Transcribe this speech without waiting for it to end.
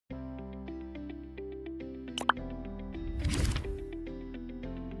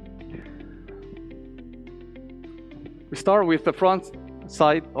We start with the front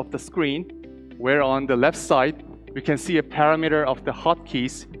side of the screen, where on the left side, we can see a parameter of the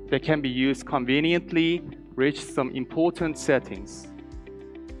hotkeys that can be used conveniently, reach some important settings.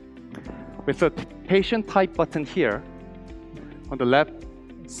 With the patient type button here, on the left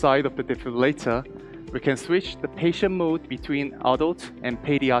side of the defibrillator, we can switch the patient mode between adult and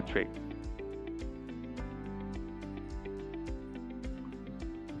pediatric.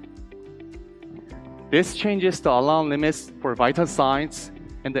 This changes the alarm limits for vital signs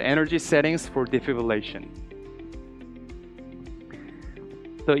and the energy settings for defibrillation.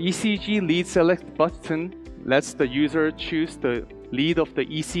 The Ecg Lead Select button lets the user choose the lead of the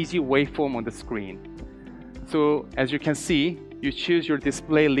Ecg waveform on the screen. So as you can see, you choose your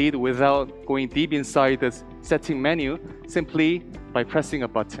display lead without going deep inside the setting menu, simply by pressing a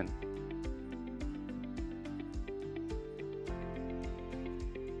button.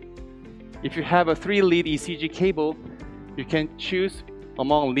 If you have a 3-lead ECG cable, you can choose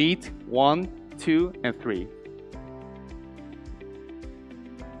among lead 1, 2, and 3.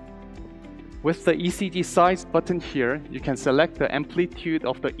 With the ECG size button here, you can select the amplitude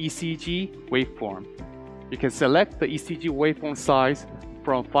of the ECG waveform. You can select the ECG waveform size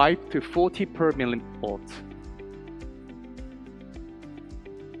from 5 to 40 per millivolt.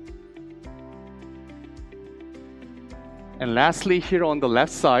 And lastly, here on the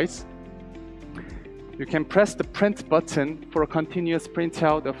left side, you can press the print button for a continuous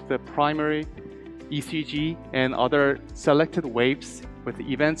printout of the primary ECG and other selected waves with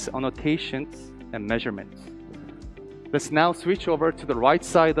events, annotations, and measurements. Let's now switch over to the right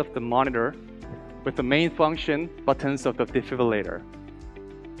side of the monitor with the main function buttons of the defibrillator.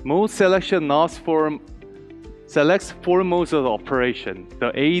 Mode selection knobs selects 4 modes of operation: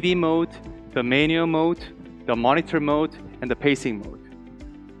 the AED mode, the manual mode, the monitor mode, and the pacing mode.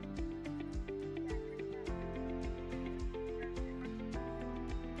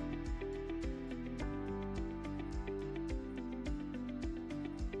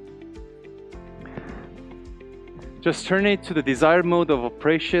 Just turn it to the desired mode of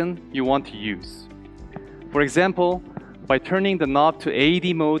operation you want to use. For example, by turning the knob to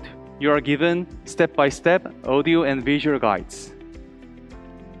AED mode, you are given step-by-step audio and visual guides.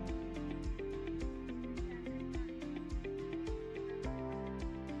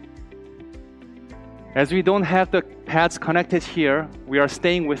 As we don't have the pads connected here, we are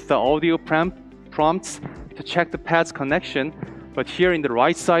staying with the audio prompts to check the pads connection, but here in the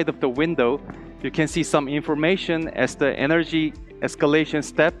right side of the window, you can see some information as the energy escalation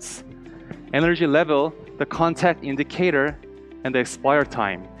steps, energy level, the contact indicator, and the expire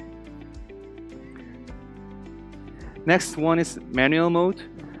time. Next one is manual mode.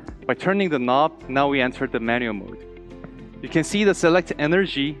 By turning the knob, now we enter the manual mode. You can see the select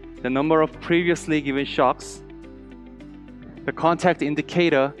energy, the number of previously given shocks, the contact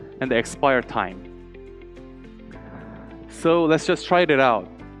indicator, and the expire time. So let's just try it out.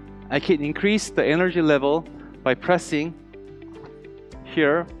 I can increase the energy level by pressing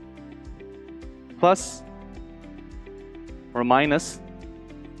here plus or minus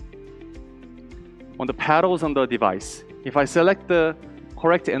on the paddles on the device. If I select the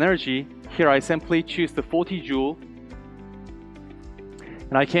correct energy, here I simply choose the 40 joule,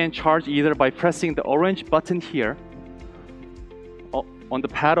 and I can charge either by pressing the orange button here on the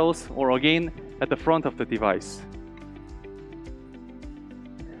paddles or again at the front of the device.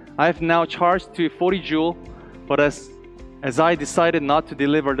 I have now charged to 40 joule, but as I decided not to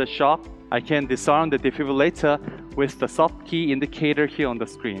deliver the shock, I can disarm the defibrillator with the soft key indicator here on the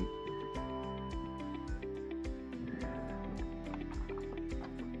screen.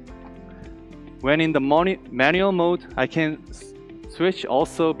 When in the manual mode, I can switch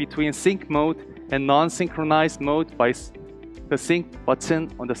also between sync mode and non-synchronized mode by the sync button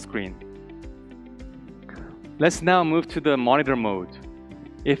on the screen. Let's now move to the monitor mode.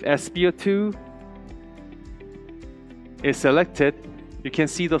 If SpO2 is selected, you can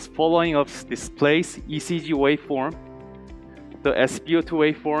see the following of displays: ECG waveform, the SpO2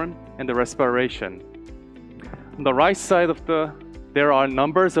 waveform, and the respiration. On the right side there are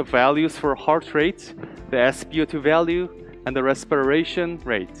numbers of values for heart rate, the SpO2 value, and the respiration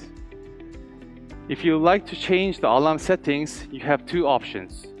rate. If you like to change the alarm settings, you have 2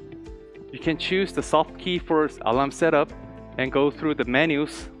 options. You can choose the soft key for alarm setup and go through the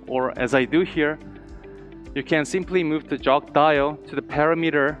menus, or as I do here, you can simply move the jog dial to the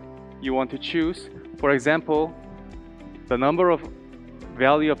parameter you want to choose. For example, the number of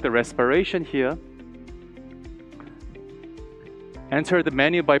value of the respiration here. Enter the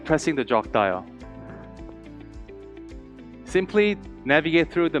menu by pressing the jog dial. Simply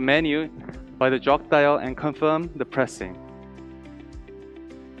navigate through the menu by the jog dial and confirm the pressing.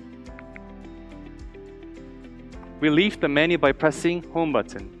 We leave the menu by pressing Home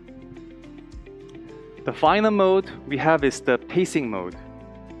button. The final mode we have is the pacing mode.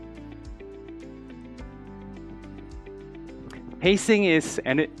 Pacing is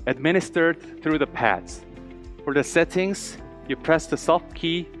administered through the pads. For the settings, you press the soft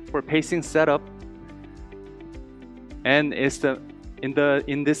key for pacing setup, and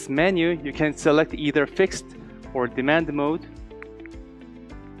in this menu you can select either fixed or demand mode,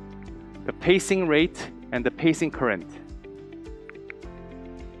 the pacing rate, and the pacing current.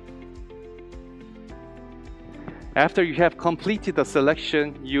 After you have completed the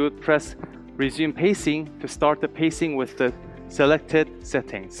selection, you would press Resume Pacing to start the pacing with the selected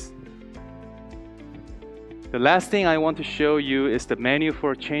settings. The last thing I want to show you is the menu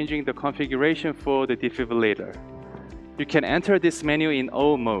for changing the configuration for the defibrillator. You can enter this menu in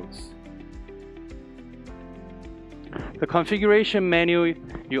all modes. The configuration menu,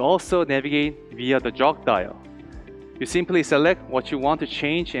 you also navigate via the jog dial. You simply select what you want to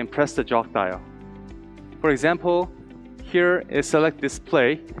change and press the jog dial. For example, here is Select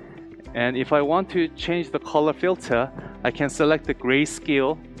Display, and if I want to change the color filter, I can select the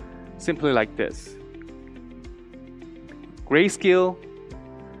grayscale simply like this. Grayscale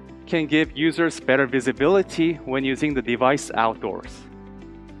can give users better visibility when using the device outdoors.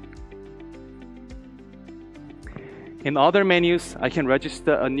 In other menus, I can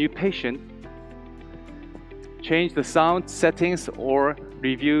register a new patient, change the sound settings, or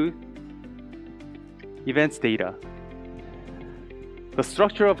review events data. The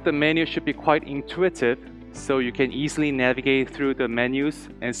structure of the menu should be quite intuitive, so you can easily navigate through the menus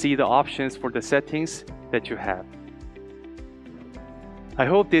and see the options for the settings that you have. I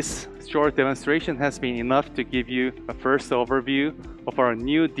hope this short demonstration has been enough to give you a first overview of our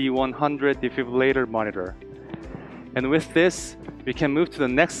new D100 defibrillator monitor. And with this, we can move to the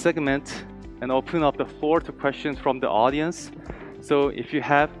next segment and open up the floor to questions from the audience. So if you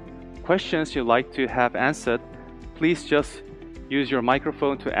have questions you'd like to have answered, please just use your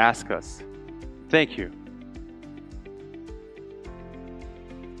microphone to ask us. Thank you.